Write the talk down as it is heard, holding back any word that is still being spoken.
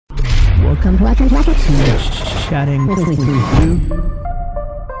Welcome to Chatting with You.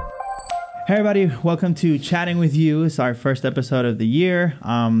 Hey everybody, welcome to Chatting with You. It's our first episode of the year.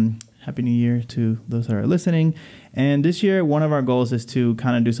 Happy New Year to those that are listening. And this year, one of our goals is to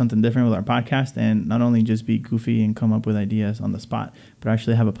kind of do something different with our podcast and not only just be goofy and come up with ideas on the spot, but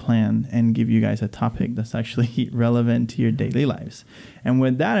actually have a plan and give you guys a topic that's actually relevant to your daily lives. And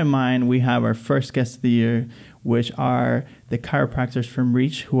with that in mind, we have our first guest of the year, which are the chiropractors from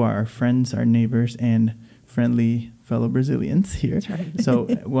Reach, who are our friends, our neighbors, and friendly fellow Brazilians here. That's right. So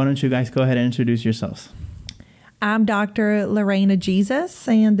why don't you guys go ahead and introduce yourselves? I'm Dr. Lorena Jesus,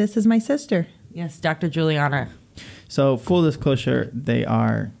 and this is my sister. Yes, Dr. Juliana. So full disclosure, they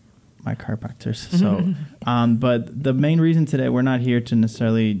are my chiropractors. So, but the main reason today, we're not here to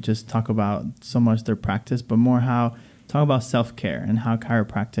necessarily just talk about so much their practice, but more talk about self-care and how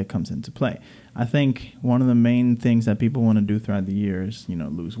chiropractic comes into play. I think one of the main things that people want to do throughout the year is,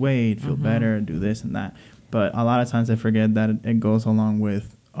 lose weight, feel better, do this and that. But a lot of times I forget that it goes along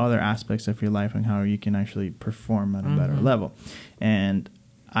with other aspects of your life and how you can actually perform at a better level. And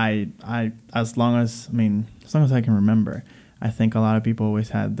as long as I can remember, I think a lot of people always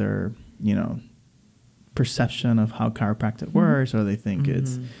had their, perception of how chiropractic works, or they think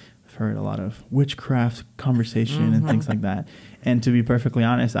I've heard a lot of witchcraft conversation and things like that. And to be perfectly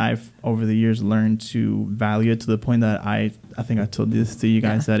honest, I've over the years learned to value it to the point that I think I told this to you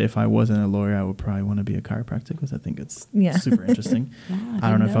guys that if I wasn't a lawyer, I would probably want to be a chiropractor because I think it's super interesting. I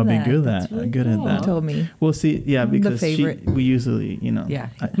don't know if I'll be good at that. You told me. We'll see. Yeah, because we usually,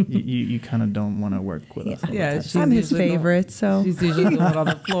 you kind of don't want to work with us. Yeah, I'm his favorite. So she's usually the one on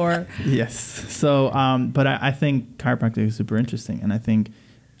the floor. Yes. So, but I think chiropractic is super interesting, and I think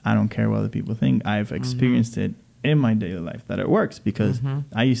I don't care what other people think. I've experienced it in my daily life that it works because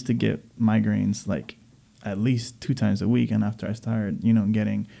I used to get migraines like at least 2 times a week. And after I started,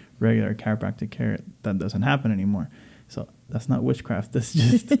 getting regular chiropractic care, that doesn't happen anymore. So that's not witchcraft. That's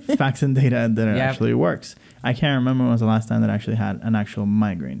just facts and data that it actually works. I can't remember when was the last time that I actually had an actual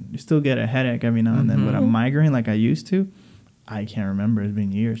migraine. You still get a headache every now and then, but a migraine like I used to, I can't remember. It's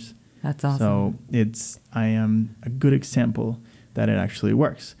been years. That's awesome. So I am a good example that it actually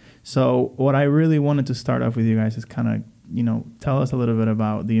works. So what I really wanted to start off with you guys is kind of, tell us a little bit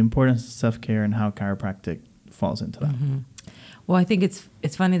about the importance of self-care and how chiropractic falls into that. Well, I think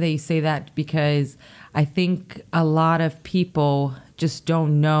it's funny that you say that because I think a lot of people just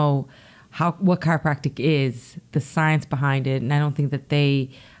don't know what chiropractic is, the science behind it, and I don't think that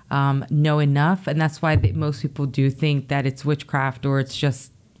they know enough, and that's why most people do think that it's witchcraft or it's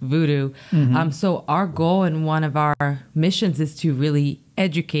just voodoo. So our goal and one of our missions is to really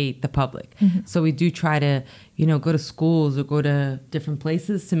educate the public. So we do try to, go to schools or go to different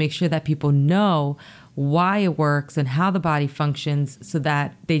places to make sure that people know why it works and how the body functions so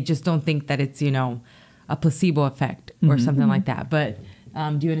that they just don't think that it's, a placebo effect or something like that. But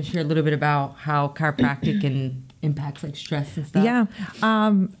do you want to share a little bit about how chiropractic and impacts like stress and stuff? Yeah.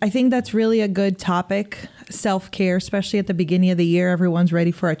 I think that's really a good topic. Self-care, especially at the beginning of the year, everyone's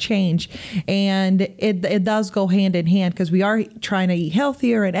ready for a change. And it does go hand in hand because we are trying to eat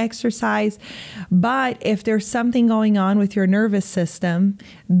healthier and exercise. But if there's something going on with your nervous system,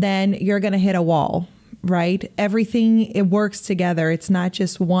 then you're going to hit a wall. Right? Everything, it works together. It's not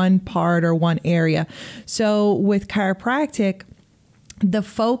just one part or one area. So with chiropractic, the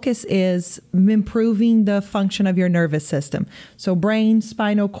focus is improving the function of your nervous system. So brain,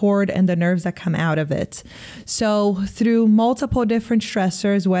 spinal cord, and the nerves that come out of it. So through multiple different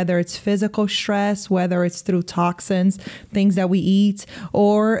stressors, whether it's physical stress, whether it's through toxins, things that we eat,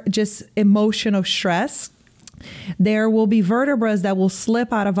 or just emotional stress, there will be vertebrae that will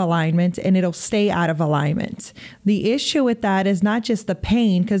slip out of alignment and it'll stay out of alignment. The issue with that is not just the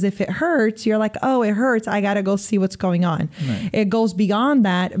pain, because if it hurts, you're like, oh, it hurts, I got to go see what's going on. Right. It goes beyond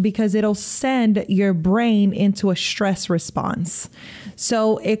that because it'll send your brain into a stress response.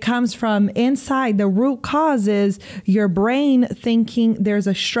 So it comes from inside. The root cause is your brain thinking there's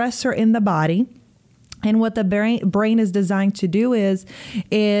a stressor in the body. And what the brain is designed to do is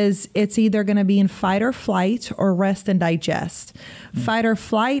it's either going to be in fight or flight or rest and digest. Fight or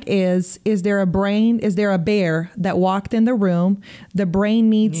flight is there a bear that walked in the room? The brain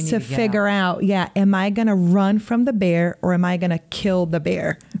needs to figure out, am I going to run from the bear or am I going to kill the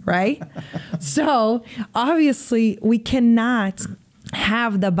bear? Right? So obviously we cannot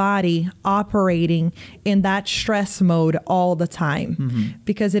have the body operating in that stress mode all the time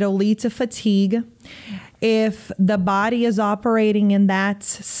because it'll lead to fatigue. If the body is operating in that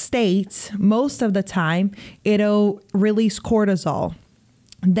state, most of the time, it'll release cortisol.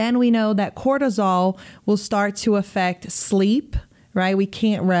 Then we know that cortisol will start to affect sleep, right? We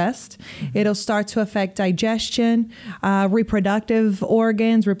can't rest. It'll start to affect digestion, reproductive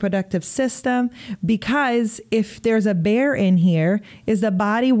organs, reproductive system, because if there's a bear in here, is the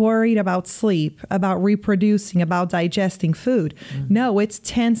body worried about sleep, about reproducing, about digesting food? No, it's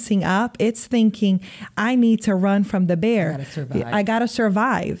tensing up. It's thinking, I need to run from the bear. I gotta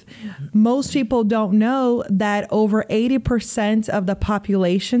survive. Most people don't know that over 80% of the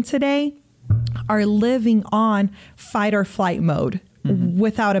population today are living on fight or flight mode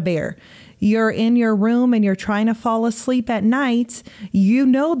without a bear. You're in your room and you're trying to fall asleep at night. You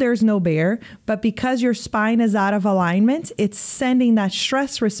know there's no bear, but because your spine is out of alignment, it's sending that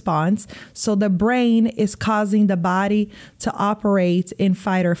stress response. So the brain is causing the body to operate in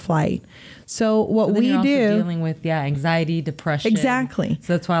fight or flight. So what we do, dealing with anxiety, depression. Exactly.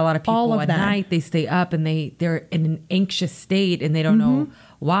 So that's why a lot of people at night, they stay up and they're in an anxious state and they don't know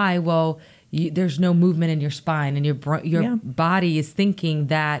why. Well, there's no movement in your spine, and your body is thinking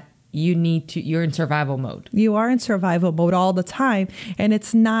that you're in survival mode. You are in survival mode all the time. And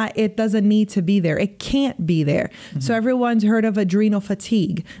it doesn't need to be there. It can't be there. So everyone's heard of adrenal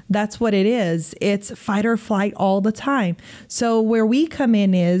fatigue. That's what it is. It's fight or flight all the time. So where we come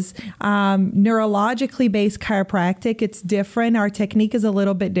in is neurologically based chiropractic. It's different. Our technique is a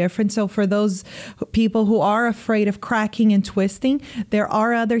little bit different. So for those people who are afraid of cracking and twisting, there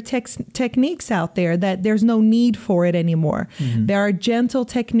are other techniques out there that there's no need for it anymore. There are gentle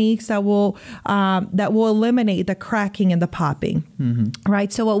techniques that will eliminate the cracking and the popping,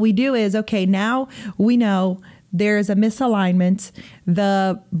 right? So what we do is, okay, now we know there's a misalignment.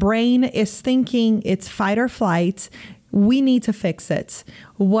 The brain is thinking it's fight or flight. We need to fix it.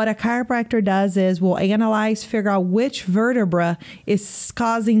 What a chiropractor does is we'll analyze, figure out which vertebra is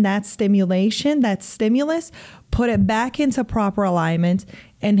causing that stimulation, that stimulus, put it back into proper alignment,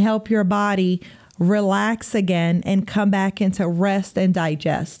 and help your body relax again and come back into rest and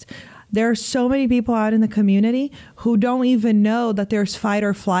digest. There are so many people out in the community who don't even know that there's fight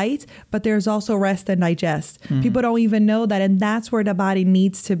or flight, but there's also rest and digest. People don't even know that, and that's where the body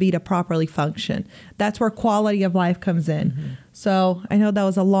needs to be to properly function. That's where quality of life comes in. So I know that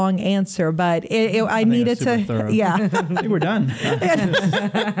was a long answer, but I needed to. Thorough. Yeah, I think we're done.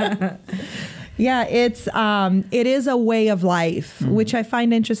 Yeah, it is a way of life, which I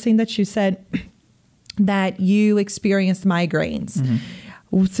find interesting that you said that you experienced migraines.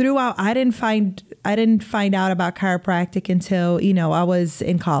 Throughout, I didn't find out about chiropractic until, I was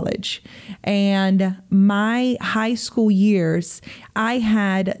in college. And my high school years, I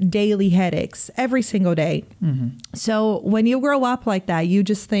had daily headaches every single day. So when you grow up like that, you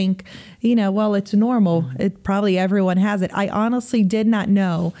just think, well, it's normal. It probably everyone has it. I honestly did not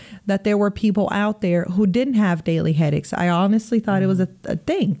know that there were people out there who didn't have daily headaches. I honestly thought it was a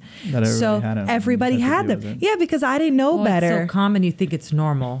thing. That everybody had them. Yeah, because I didn't know better. It's so common. You think it's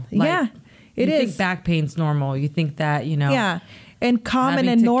normal. It is. You think back pain's normal. You think that, Yeah. And common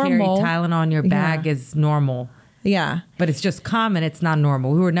and normal. Carry Tylenol in your bag is normal. Yeah. But it's just common. It's not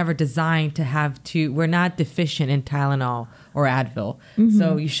normal. We were never designed to we're not deficient in Tylenol or Advil.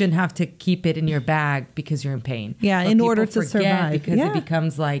 So you shouldn't have to keep it in your bag because you're in pain. Yeah. In order to survive. Because it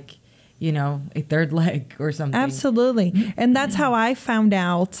becomes like, a third leg or something. Absolutely. And that's how I found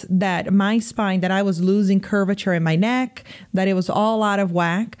out that my spine, that I was losing curvature in my neck, that it was all out of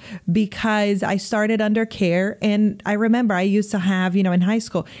whack, because I started under care. And I remember I used to have, in high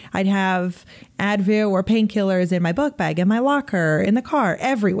school, I'd have Advil or painkillers in my book bag, in my locker, in the car,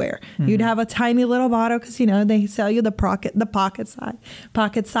 everywhere. You'd have a tiny little bottle because, they sell you the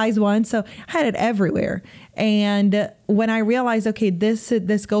pocket size one. So I had it everywhere. And when I realized, okay, this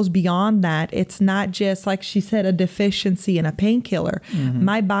goes beyond that. It's not just, like she said, a deficiency in a painkiller.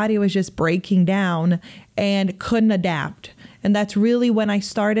 My body was just breaking down and couldn't adapt. And that's really when I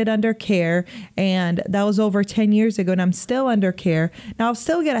started under care. And that was over 10 years ago. And I'm still under care. Now I'll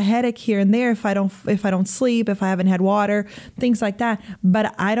still get a headache here and there if I don't sleep, if I haven't had water, things like that.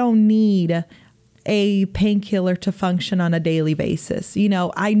 But I don't need a painkiller to function on a daily basis.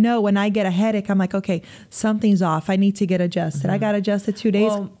 I know when I get a headache, I'm like, okay, something's off. I need to get adjusted. I got adjusted 2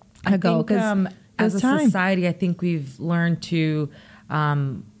 days ago. As a society, I think we've learned to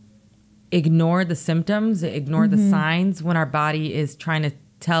ignore the symptoms, ignore the signs when our body is trying to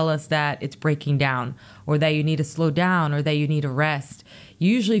tell us that it's breaking down, or that you need to slow down, or that you need to rest.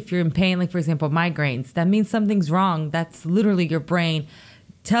 Usually if you're in pain, like for example, migraines, that means something's wrong. That's literally your brain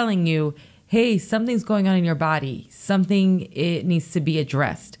telling you, hey, something's going on in your body. It needs to be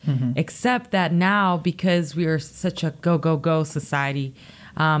addressed. Except that now, because we are such a go society,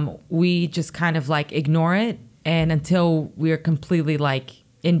 we just kind of like ignore it. And until we're completely like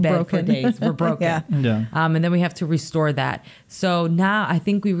in bed Broken. for days. We're broken. Yeah. And then we have to restore that. So now I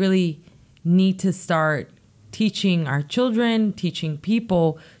think we really need to start teaching our children, teaching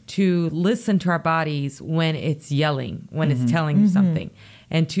people to listen to our bodies when it's yelling, when it's telling you something,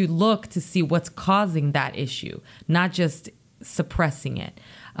 and to look to see what's causing that issue, not just suppressing it.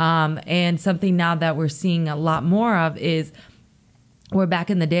 And something now that we're seeing a lot more of is, where back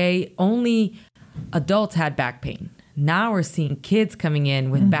in the day, only adults had back pain. Now we're seeing kids coming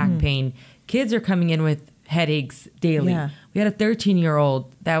in with back pain. Kids are coming in with headaches daily. Yeah. We had a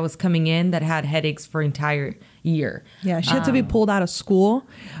 13-year-old that was coming in that had headaches for an entire year. Yeah, she had to be pulled out of school.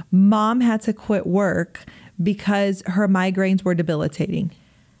 Mom had to quit work because her migraines were debilitating.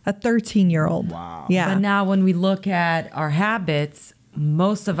 A 13-year-old. Wow. Yeah. But now when we look at our habits,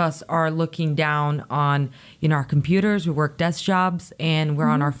 most of us are looking down on, our computers. We work desk jobs and we're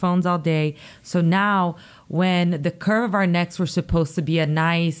on our phones all day. So now when the curve of our necks were supposed to be a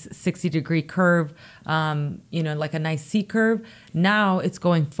nice 60-degree curve, like a nice C curve, now it's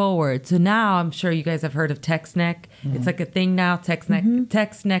going forward. So now I'm sure you guys have heard of text neck. It's like a thing now, text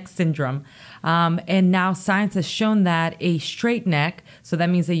neck syndrome. And now science has shown that a straight neck, so that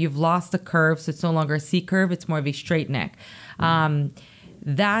means that you've lost the curve, so it's no longer a C curve, it's more of a straight neck.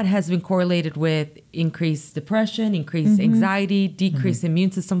 That has been correlated with increased depression, increased anxiety, decreased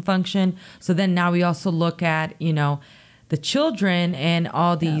immune system function. So then now we also look at, the children and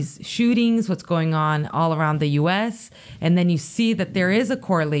all these shootings, what's going on all around the U.S. And then you see that there is a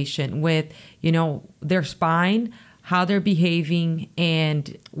correlation with, their spine, how they're behaving,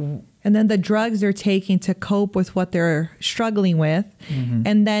 and then the drugs they're taking to cope with what they're struggling with.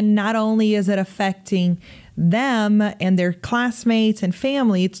 And then not only is it affecting them and their classmates and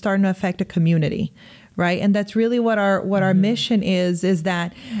family, it's starting to affect a community, right? And that's really what our mission is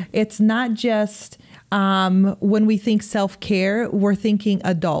that it's not just when we think self-care, we're thinking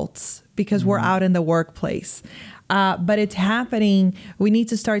adults because we're out in the workplace. But it's happening. We need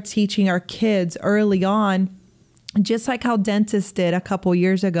to start teaching our kids early on, just like how dentists did a couple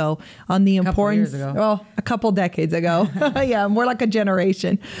years ago on the importance. Well, a couple decades ago. Yeah, more like a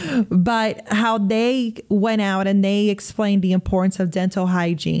generation. But how they went out and they explained the importance of dental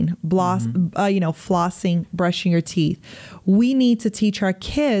hygiene, flossing, brushing your teeth. We need to teach our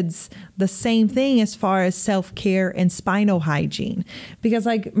kids the same thing as far as self-care and spinal hygiene. Because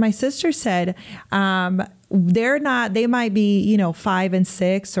like my sister said, they might be, 5 and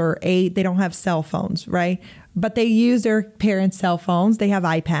 6 or 8. They don't have cell phones, right? But they use their parents' cell phones. They have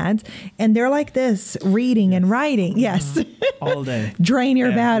iPads and they're like this, reading and writing. Yes. All day. Drain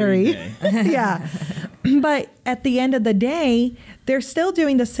your battery. Day. Yeah. But at the end of the day, they're still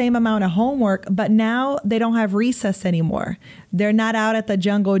doing the same amount of homework, but now they don't have recess anymore. They're not out at the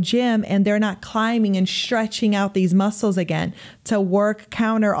jungle gym and they're not climbing and stretching out these muscles again to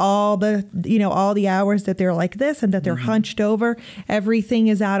counter all the hours that they're like this and that they're hunched over. Everything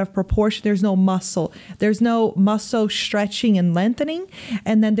is out of proportion. There's no muscle. There's no muscle stretching and lengthening.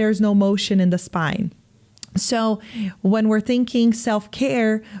 And then there's no motion in the spine. So when we're thinking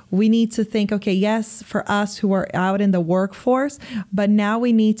self-care, we need to think, okay, yes, for us who are out in the workforce, but now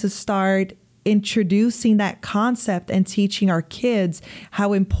we need to start introducing that concept and teaching our kids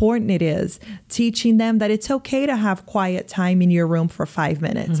how important it is, teaching them that it's okay to have quiet time in your room for 5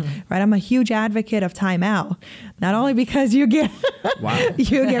 minutes, right? I'm a huge advocate of time out, not only because you get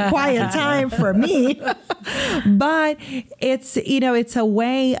quiet time for me, but it's a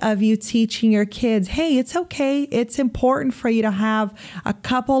way of you teaching your kids, hey, it's okay. It's important for you to have a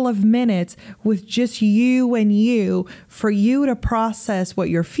couple of minutes with just you and you for you to process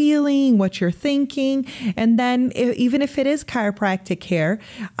what you're feeling, what you're thinking. And then even if it is chiropractic care,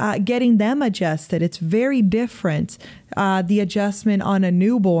 getting them adjusted, it's very different. The adjustment on a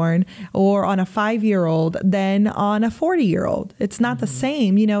newborn or on a 5-year-old than on a 40-year-old. It's not the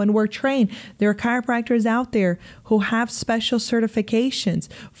same, and we're trained. There are chiropractors out there who have special certifications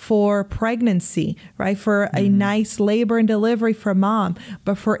for pregnancy, right? For a nice labor and delivery for mom,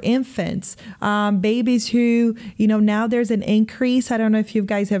 but for infants, babies who, now there's an increase. I don't know if you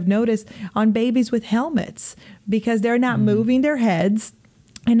guys have noticed on babies with helmets because they're not moving their heads.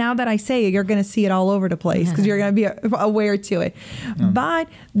 And now that I say it, you're going to see it all over the place because you're going to be aware to it. But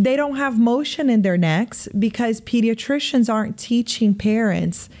they don't have motion in their necks because pediatricians aren't teaching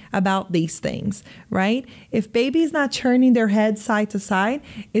parents about these things, right? If baby's not turning their head side to side,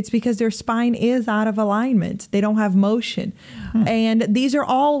 it's because their spine is out of alignment. They don't have motion. And these are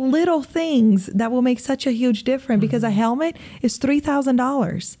all little things that will make such a huge difference because a helmet is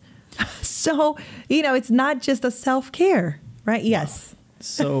 $3,000. So, it's not just a self-care, right? Yes.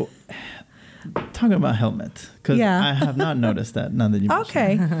 So talking about helmet, because I have not noticed that now that you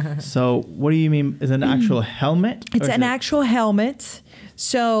mentioned it. So what do you mean? Is it an actual helmet? It's an actual helmet.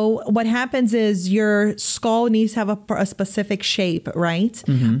 So what happens is your skull needs to have a specific shape, right?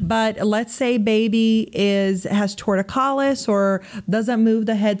 Mm-hmm. But let's say baby has torticollis or doesn't move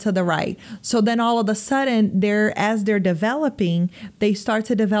the head to the right. So then all of a sudden, as they're developing, they start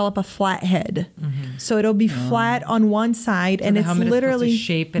to develop a flat head. Mm-hmm. So it'll be flat on one side, So and the it's helmet literally is supposed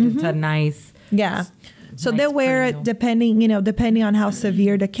to shape it into a nice. Yeah. So nice they'll wear cranial. it depending on how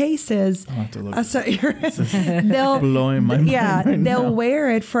severe the case is. I'll have to look. So They'll blowing my mind. Yeah, right they'll now. wear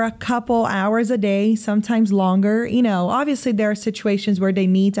it for a couple hours a day, sometimes longer. Obviously there are situations where they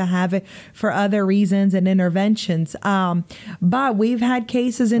need to have it for other reasons and interventions. But we've had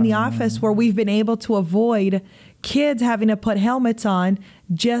cases in the office where we've been able to avoid kids having to put helmets on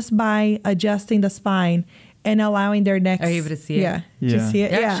just by adjusting the spine and allowing their necks. Are you able to see it? Yeah. Yeah. Do you see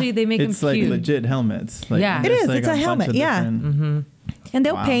it? Actually, they make It's them like cute. legit helmets. Like, Yeah. It is. like It's a bunch helmet, of yeah. different- Mm-hmm. And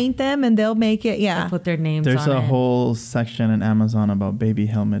they'll Wow. paint them and they'll make it. Yeah. Put their names There's on a it. whole section in Amazon about baby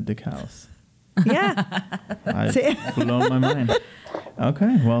helmet decals. Yeah. See? Blown my mind.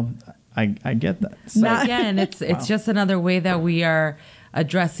 Okay, well, I get that. So, But again, it's just another way that we are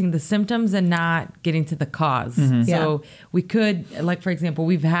addressing the symptoms and not getting to the cause. Mm-hmm. So we could, like, for example,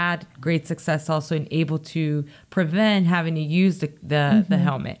 we've had great success also in able to prevent having to use the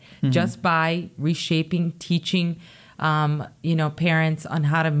helmet just by reshaping, teaching, parents on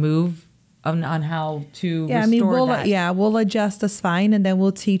how to move, on how to restore that. we'll adjust the spine and then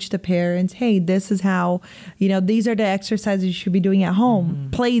we'll teach the parents, hey, this is how, these are the exercises you should be doing at home.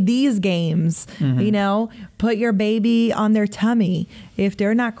 Play these games, put your baby on their tummy. If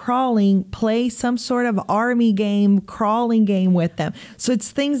they're not crawling, play some sort of army game, crawling game with them. So it's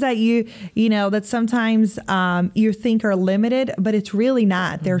things that that sometimes you think are limited, but it's really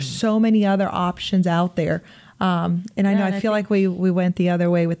not. There's so many other options out there. And I know, I feel like we went the other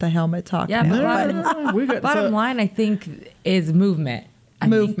way with the helmet talk. Yeah, now. but bottom line, I think, is movement.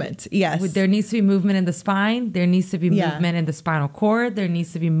 Movement, yes. There needs to be movement in the spine. There needs to be Yeah. movement in the spinal cord. There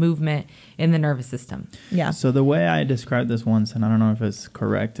needs to be movement in the nervous system. Yeah. So the way I described this once, and I don't know if it's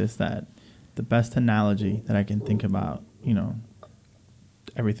correct, is that the best analogy that I can think about,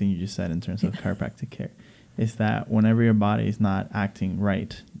 everything you just said in terms of chiropractic care, is that whenever your body is not acting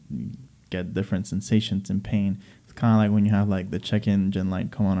right, you get different sensations and pain. It's kind of like when you have like the check engine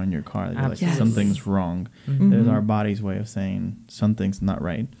light come on your car. You're like, Yes. something's wrong. Mm-hmm. There's our body's way of saying something's not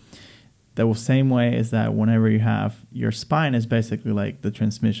right. The same way is that whenever you have your spine is basically like the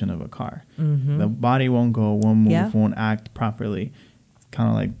transmission of a car. The body won't go, won't move, Yeah. won't act properly. It's kind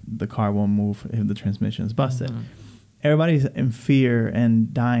of like the car won't move if the transmission is busted. Everybody's in fear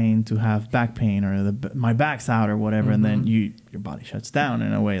and dying to have back pain or my back's out or whatever, and then your body shuts down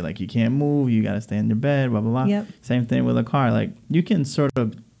in a way. Like you can't move, you got to stay in your bed, blah, blah, blah. Yep. Same thing with a car. Like you can sort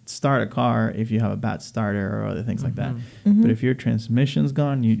of start a car if you have a bad starter or other things like that. But if your transmission's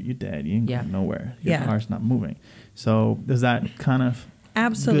gone, you're dead. You ain't going nowhere. Your car's not moving. So does that kind of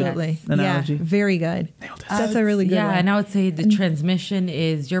Absolutely. good analogy? Yeah, very good. That's a really good one. And I would say the transmission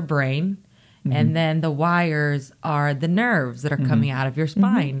is your brain. And then the wires are the nerves that are coming out of your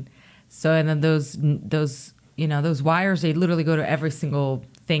spine. So, and then those wires, they literally go to every single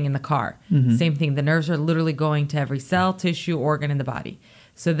thing in the car. Same thing. The nerves are literally going to every cell, tissue, organ in the body.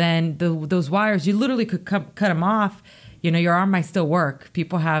 So then those wires, you literally could cut them off. Your arm might still work.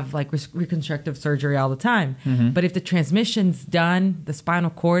 People have like reconstructive surgery all the time. But if the transmission's done, the spinal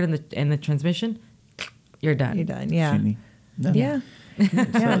cord and the transmission, you're done. You're done. Yeah. Yeah.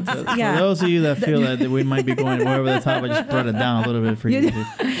 Yeah. For those of you that feel that we might be going way over the top, I just brought it down a little bit for you to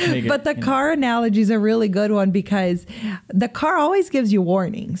make it. But the car analogy is a really good one because the car always gives you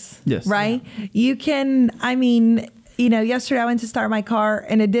warnings. Yes. Right? You can, yesterday I went to start my car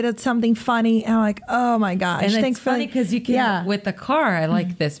and it did something funny and I'm like, oh my gosh. And it's funny because you can, with the car, I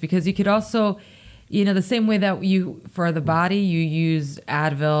like this because you could also, the same way that for the body, you use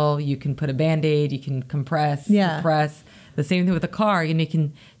Advil, you can put a Band-Aid, you can compress, press. The same thing with the car. You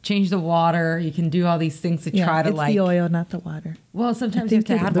can change the water. You can do all these things to try to it's the oil, not the water. Well, sometimes you have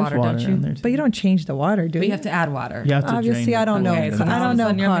to add water, don't you? But you don't change the water, do you? But you have to add water. You have to Obviously, drain I don't know. Okay, so I don't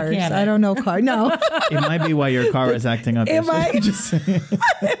know cars. I don't know cars. No. It might be why your car is acting up. It might. Just saying.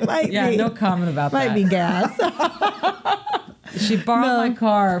 It might be. Yeah, no comment about Might that. be gas. She borrowed my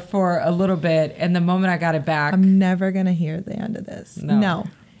car for a little bit, and the moment I got it back, I'm never going to hear the end of this. No.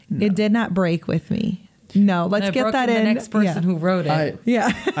 It did not break with me. No, let's get that in. The next person who wrote it.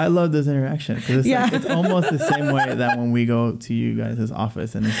 I love this interaction because it's almost the same way that when we go to you guys'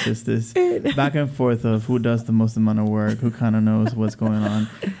 office and it's just this back and forth of who does the most amount of work, who kind of knows what's going on.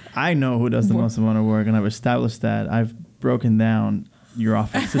 I know who does the most amount of work, and I've established that. I've broken down your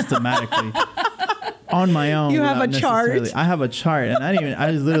office systematically on my own. You have a chart. I have a chart, and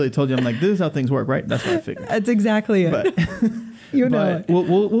I just literally told you, I'm like, this is how things work, right? That's what I figured. That's exactly it. But, it.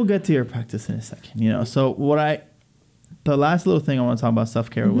 We'll get to your practice in a second. So the last little thing I want to talk about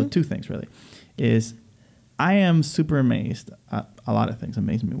self-care with two things really is I am super amazed. A lot of things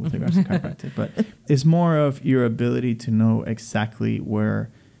amaze me with regards to chiropractic, but it's more of your ability to know exactly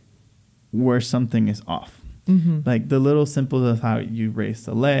where something is off. Like the little simple of how you raise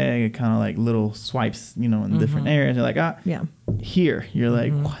the leg, kind of like little swipes, in different areas. You're like, here. You're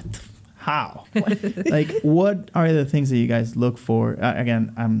like, what? How? Like, what are the things that you guys look for?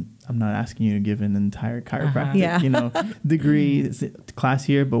 Again, I'm not asking you to give an entire chiropractic, degree class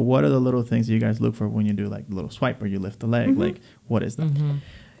here, but what are the little things that you guys look for when you do like a little swipe or you lift the leg? Like, what is that?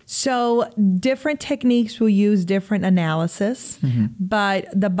 So different techniques will use different analysis, but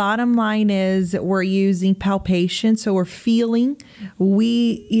the bottom line is we're using palpation. So we're feeling,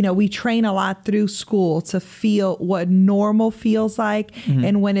 we train a lot through school to feel what normal feels like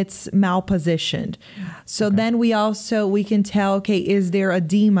and when it's malpositioned. So then we can tell, okay, is there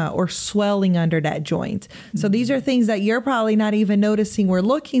edema or swelling under that joint? So these are things that you're probably not even noticing we're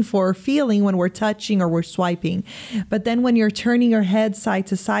looking for or feeling when we're touching or we're swiping. But then when you're turning your head side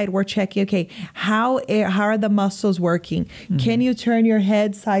to side, we're checking, okay, how are the muscles working? Can you turn your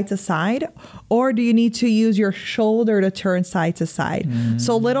head side to side, or do you need to use your shoulder to turn side to side?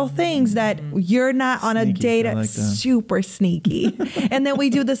 So little things that you're not on a day that's super sneaky. And then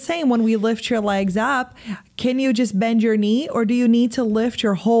we do the same when we lift your legs up. Can you just bend your knee, or do you need to lift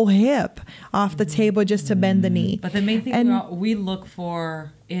your whole hip off the table just to bend the knee? But the main thing we look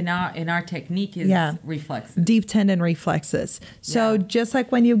for in our technique is reflexes. Deep tendon reflexes. So just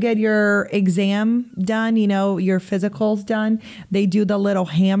like when you get your exam done, your physicals done, they do the little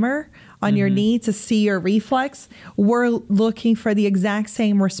hammer on your knee to see your reflex. We're looking for the exact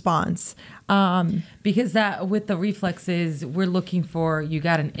same response. Because that with the reflexes, we're looking for, you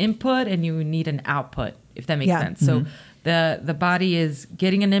got an input and you need an output, if that makes sense. So the body is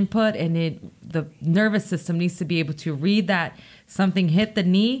getting an input, and the nervous system needs to be able to read that something hit the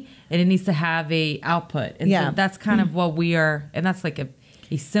knee, and it needs to have a output. And so that's kind of what we are, and that's like a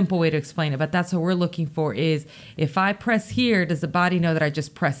simple way to explain it, but that's what we're looking for is, if I press here, does the body know that I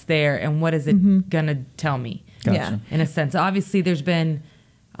just pressed there, and what is it gonna tell me? Gotcha. In a sense. Obviously there's been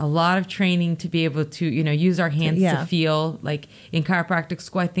a lot of training to be able to, use our hands to feel. Like in chiropractic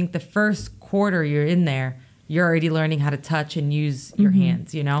school, I think the first quarter you're in there, you're already learning how to touch and use your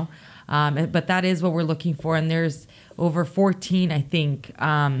hands, but that is what we're looking for. And there's over 14, I think,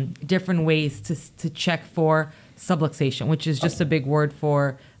 different ways to check for subluxation, which is just a big word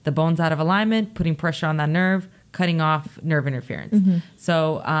for the bones out of alignment, putting pressure on that nerve, cutting off nerve interference.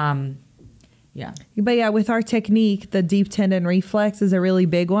 So, But with our technique, the deep tendon reflex is a really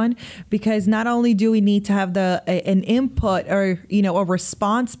big one, because not only do we need to have an input or a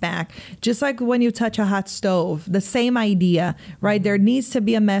response back, just like when you touch a hot stove, the same idea, right? There needs to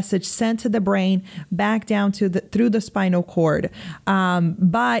be a message sent to the brain back down to through the spinal cord,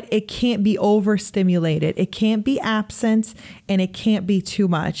 but it can't be overstimulated. It can't be absent, and it can't be too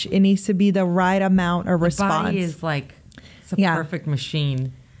much. It needs to be the right amount of response. The body is like it's a perfect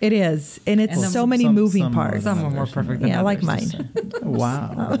machine. It is. And it's so many moving parts. Some are more perfect than others. Like mine.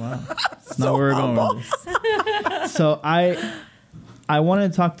 Wow. That's not where we're going with this. So I want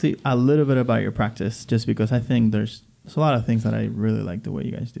to talk to you a little bit about your practice, just because I think there's a lot of things that I really like the way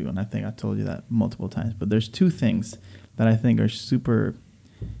you guys do. And I think I told you that multiple times. But there's two things that I think are super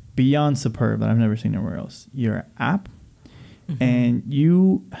beyond superb that I've never seen anywhere else. Your app, and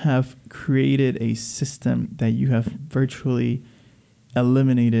you have created a system that you have virtually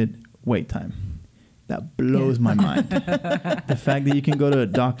eliminated wait time. That blows my mind. The fact that you can go to a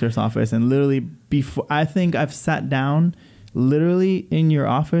doctor's office and literally before, I think I've sat down literally in your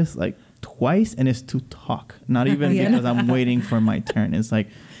office like twice, and it's to talk, not even because I'm waiting for my turn. It's like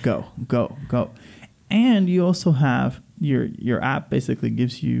go. And you also have your app basically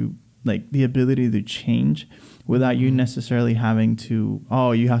gives you like the ability to change without you necessarily having to,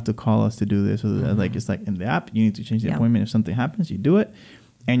 you have to call us to do this or that. Like, it's like in the app, you need to change the appointment. If something happens, you do it,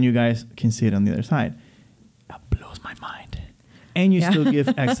 and you guys can see it on the other side. That blows my mind. And you still give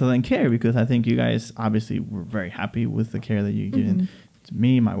excellent care, because I think you guys obviously were very happy with the care that you've given to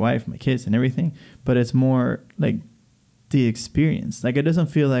me, my wife, my kids, and everything. But it's more like the experience. Like, it doesn't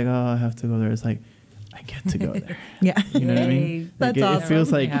feel like, I have to go there. It's like, I get to go there. You know what I mean? Like, That's awesome. It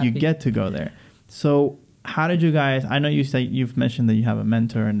feels like you get to go there. So how did you guys, I know you've mentioned that you have a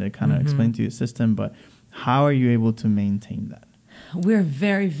mentor and they kind of explain to you the system, but how are you able to maintain that? we're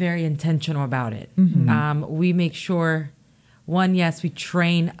very, very intentional about it. We make sure, one, yes, we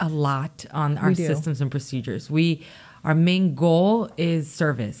train a lot on our systems and procedures. Our main goal is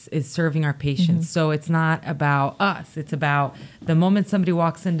serving our patients. So it's not about us. It's about the moment somebody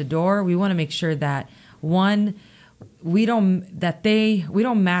walks in the door, we want to make sure that, one, we don't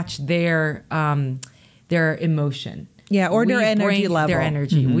match their emotion. Yeah, or their energy level. Their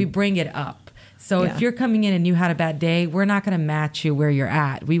energy. We bring it up. So if you're coming in and you had a bad day, we're not going to match you where you're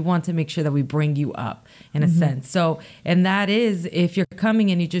at. We want to make sure that we bring you up in a sense. So, and that is, if you're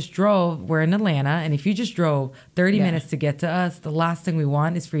coming and you just drove, we're in Atlanta, and if you just drove 30 minutes to get to us, the last thing we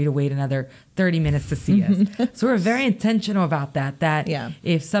want is for you to wait another 30 minutes to see us. So we're very intentional about that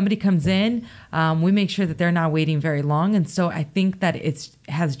if somebody comes in, we make sure that they're not waiting very long. And so I think that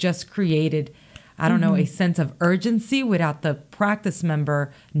has just created, I don't know, a sense of urgency without the practice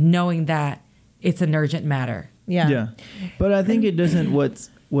member knowing that it's an urgent matter. Yeah. But I think it doesn't,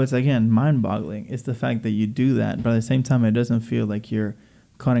 what's again, mind-boggling is the fact that you do that, but at the same time, it doesn't feel like you're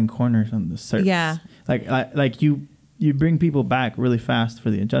cutting corners on the surface. Yeah. Like you bring people back really fast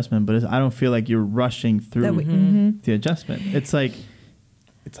for the adjustment, but I don't feel like you're rushing through the adjustment. It's like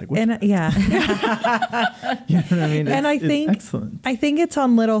what? And you know what I mean? And I think excellent. I think it's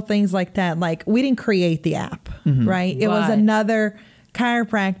on little things like that. Like, we didn't create the app, right? It was another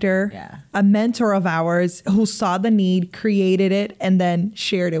chiropractor, a mentor of ours who saw the need, created it, and then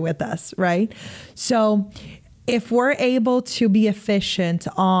shared it with us, right? So if we're able to be efficient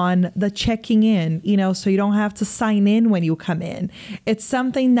on the checking in, so you don't have to sign in when you come in, it's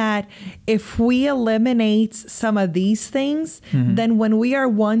something that if we eliminate some of these things, then when we are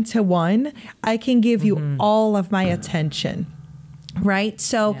one-to-one, I can give you all of my attention. Right.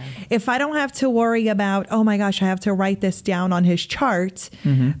 So if I don't have to worry about, oh my gosh, I have to write this down on his chart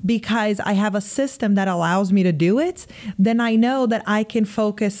because I have a system that allows me to do it, then I know that I can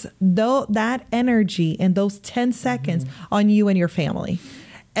focus that energy in those 10 seconds on you and your family.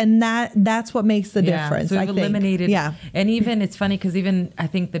 And that's what makes the difference. So we've eliminated. Yeah. And even it's funny because even I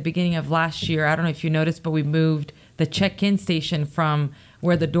think the beginning of last year, I don't know if you noticed, but we moved the check-in station from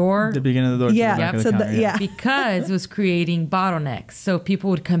where the beginning of the door, to the back of the counter, because it was creating bottlenecks. So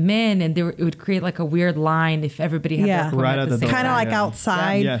people would come in and it would create like a weird line if everybody had their right at the door. Kind of like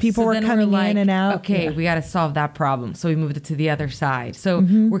outside. Yes. People were coming in and out. Okay, we got to solve that problem. So we moved it to the other side. So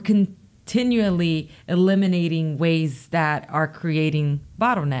we're continually eliminating ways that are creating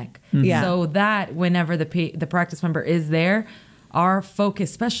bottleneck. So that whenever the practice member is there, our focus,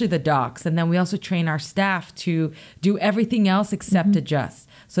 especially the docs, and then we also train our staff to do everything else except adjust.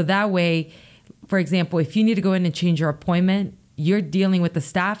 So that way, for example, if you need to go in and change your appointment, you're dealing with the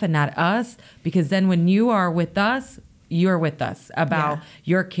staff and not us, because then when you are with us, you're with us about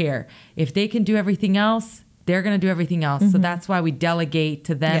your care. If they can do everything else, they're going to do everything else. So that's why we delegate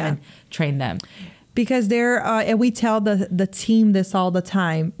to them and train them. Because and we tell the team this all the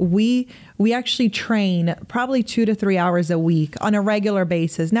time. We actually train probably 2 to 3 hours a week on a regular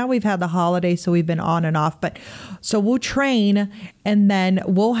basis. Now we've had the holidays, so we've been on and off. But so we'll train, and then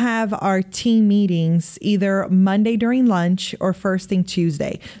we'll have our team meetings either Monday during lunch or first thing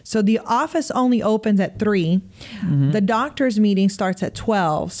Tuesday. So the office only opens at 3. The doctor's meeting starts at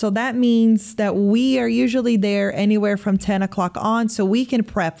 12. So that means that we are usually there anywhere from 10 o'clock on, so we can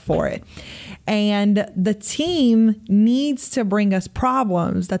prep for it. And the team needs to bring us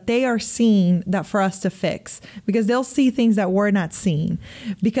problems that they are seeing that for us to fix, because they'll see things that we're not seeing,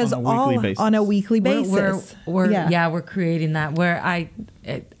 because on a weekly basis. We're creating that where I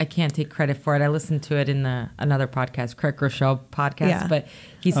can't take credit for it. I listened to it in another podcast, Craig Rochelle podcast, but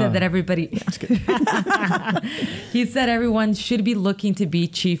he said that everybody, he said everyone should be looking to be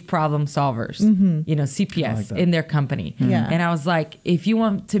chief problem solvers, CPS in their company. And I was like, if you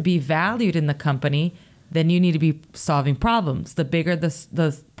want to be valued in the company, then you need to be solving problems. The bigger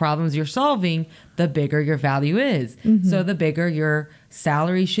the problems you're solving, the bigger your value is. So the bigger your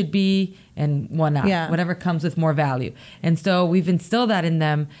salary should be and whatnot, whatever comes with more value. And so we've instilled that in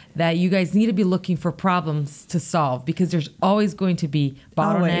them, that you guys need to be looking for problems to solve, because there's always going to be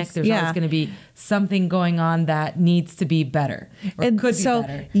bottlenecks. There's always going to be something going on that needs to be better or could be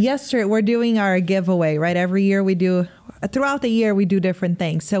better. Yesterday, we're doing our giveaway, right? Every year throughout the year, we do different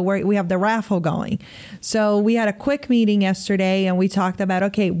things. So we have the raffle going. So we had a quick meeting yesterday, and we talked about,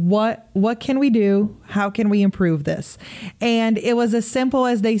 okay, what can we do? How can we improve this? And it was as simple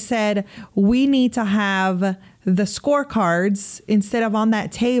as they said, we need to have the scorecards instead of on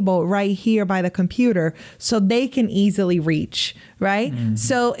that table right here by the computer, so they can easily reach, right?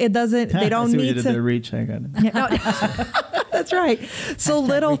 So it doesn't, they don't need to reach. I got it. That's right. So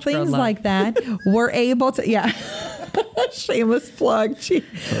little things like that, we're able to, Shameless plug.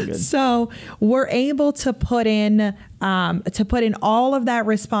 So we're able to put in all of that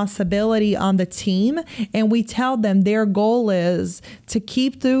responsibility on the team, and we tell them their goal is to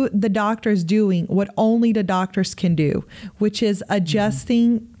keep the doctors doing what only the doctors can do, which is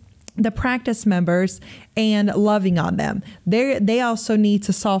adjusting the practice members and loving on them. They also need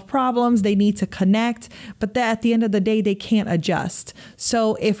to solve problems. They need to connect, but at the end of the day, they can't adjust.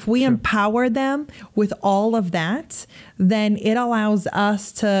 So if we empower them with all of that, then it allows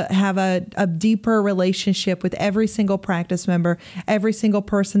us to have a deeper relationship with every single practice member, every single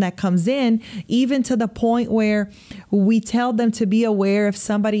person that comes in, even to the point where we tell them to be aware if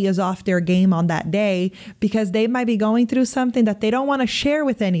somebody is off their game on that day, because they might be going through something that they don't want to share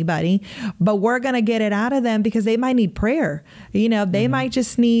with anybody, but we're going to get it out of them because they might need prayer. They might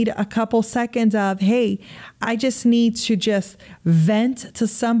just need a couple seconds of, hey, I just need to just vent to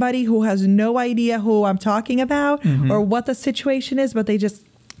somebody who has no idea who I'm talking about or what the situation is, but they just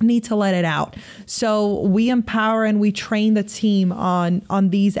need to let it out. So we empower and we train the team on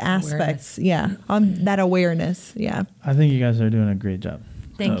these aspects. On that awareness. I think you guys are doing a great job.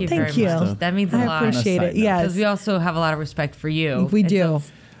 Thank you very much. That means a lot. I appreciate it. Yes. Because we also have a lot of respect for you. We do.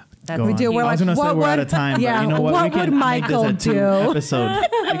 We do. We're I was like, going to say we're out of time, but you know what? What would Michael do? We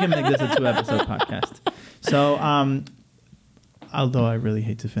can make this a 2-episode podcast. So, although I really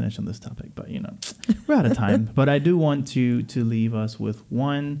hate to finish on this topic, but we're out of time. But I do want to leave us with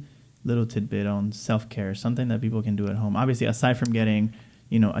one little tidbit on self-care, something that people can do at home. Obviously, aside from getting,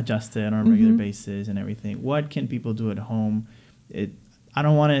 adjusted on a regular basis and everything, what can people do at home? I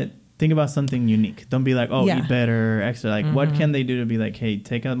don't want to think about something unique. Don't be like, eat better, extra. Like, what can they do to be like, hey,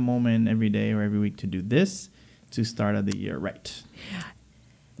 take a moment every day or every week to do this to start out the year right?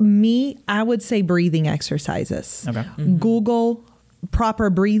 I would say breathing exercises. Okay. Google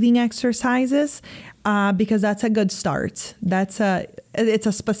proper breathing exercises because that's a good start. It's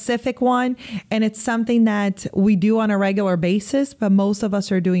a specific one, and it's something that we do on a regular basis, but most of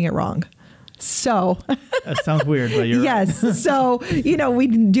us are doing it wrong. So that sounds weird, but you're yes. Right. So, we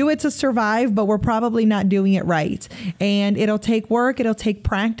do it to survive, but we're probably not doing it right. And it'll take work. It'll take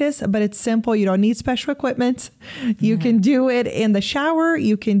practice, but it's simple. You don't need special equipment. You can do it in the shower.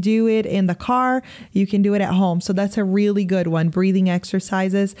 You can do it in the car. You can do it at home. So that's a really good one, breathing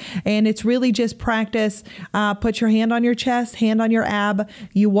exercises. And it's really just practice. Put your hand on your chest, hand on your ab.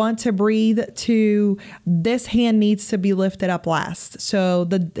 You want to breathe to this hand needs to be lifted up last. So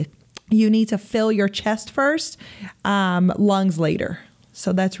you need to fill your chest first, lungs later.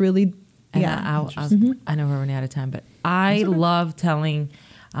 So that's really, I know we're running out of time, but I love telling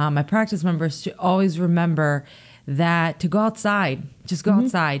my practice members to always remember that to go outside, just go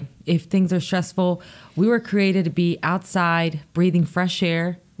outside. If things are stressful, we were created to be outside, breathing fresh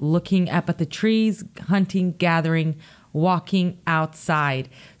air, looking up at the trees, hunting, gathering, walking outside.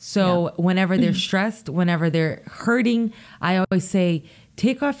 So whenever they're stressed, whenever they're hurting, I always say,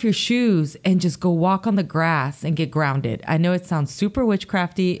 take off your shoes and just go walk on the grass and get grounded. I know it sounds super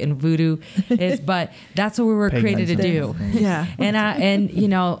witchcrafty and voodoo, but that's what we were created to do. Yeah. And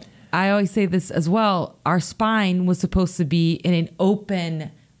I always say this as well. Our spine was supposed to be in an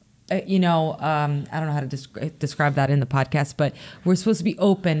open, I don't know how to describe that in the podcast, but we're supposed to be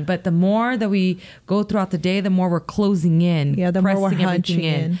open. But the more that we go throughout the day, the more we're closing in, the more we're hunching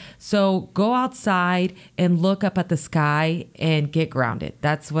in. So go outside and look up at the sky and get grounded.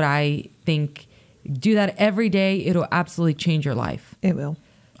 That's what I think. Do that every day. It'll absolutely change your life. It will.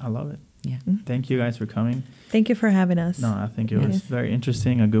 I love it. Yeah. Thank you guys for coming. Thank you for having us. No, I think it was very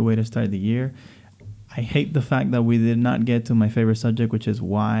interesting. A good way to start the year. I hate the fact that we did not get to my favorite subject, which is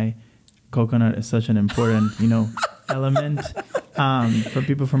why coconut is such an important, element for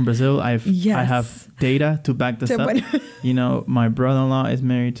people from Brazil. I have data to back this up. My brother-in-law is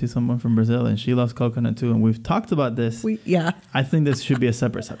married to someone from Brazil, and she loves coconut too. And we've talked about this. I think this should be a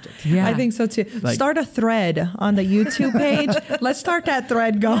separate subject. Yeah, I think so too. Start a thread on the YouTube page. Let's start that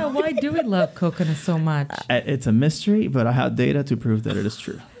thread going. Yeah, why do we love coconut so much? It's a mystery, but I have data to prove that it is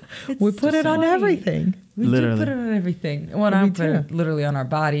true. We put it on everything. We do put it on everything. Well, I put it literally on our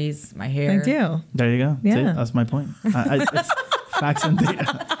bodies, my hair. I do. There you go. Yeah. That's my point. It's facts and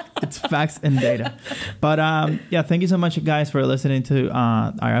data. It's facts and data. But thank you so much, guys, for listening to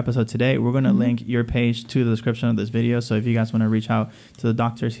our episode today. We're going to link your page to the description of this video. So if you guys want to reach out to the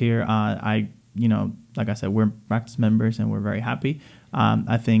doctors here, like I said, we're practice members and we're very happy.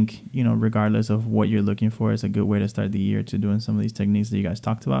 I think, regardless of what you're looking for, it's a good way to start the year to doing some of these techniques that you guys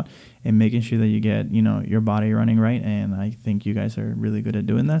talked about and making sure that you get, your body running right. And I think you guys are really good at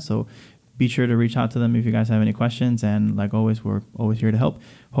doing that. So be sure to reach out to them if you guys have any questions. And like always, we're always here to help.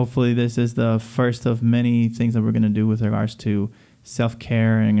 Hopefully this is the first of many things that we're going to do with regards to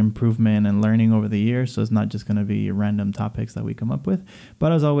self-care and improvement and learning over the years. So it's not just going to be random topics that we come up with.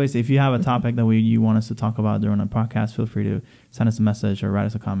 But as always, if you have a topic that you want us to talk about during a podcast, feel free to send us a message or write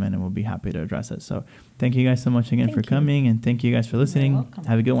us a comment, and we'll be happy to address it. So thank you guys so much again for coming, and thank you guys for listening.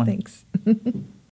 Have a good one. Thanks.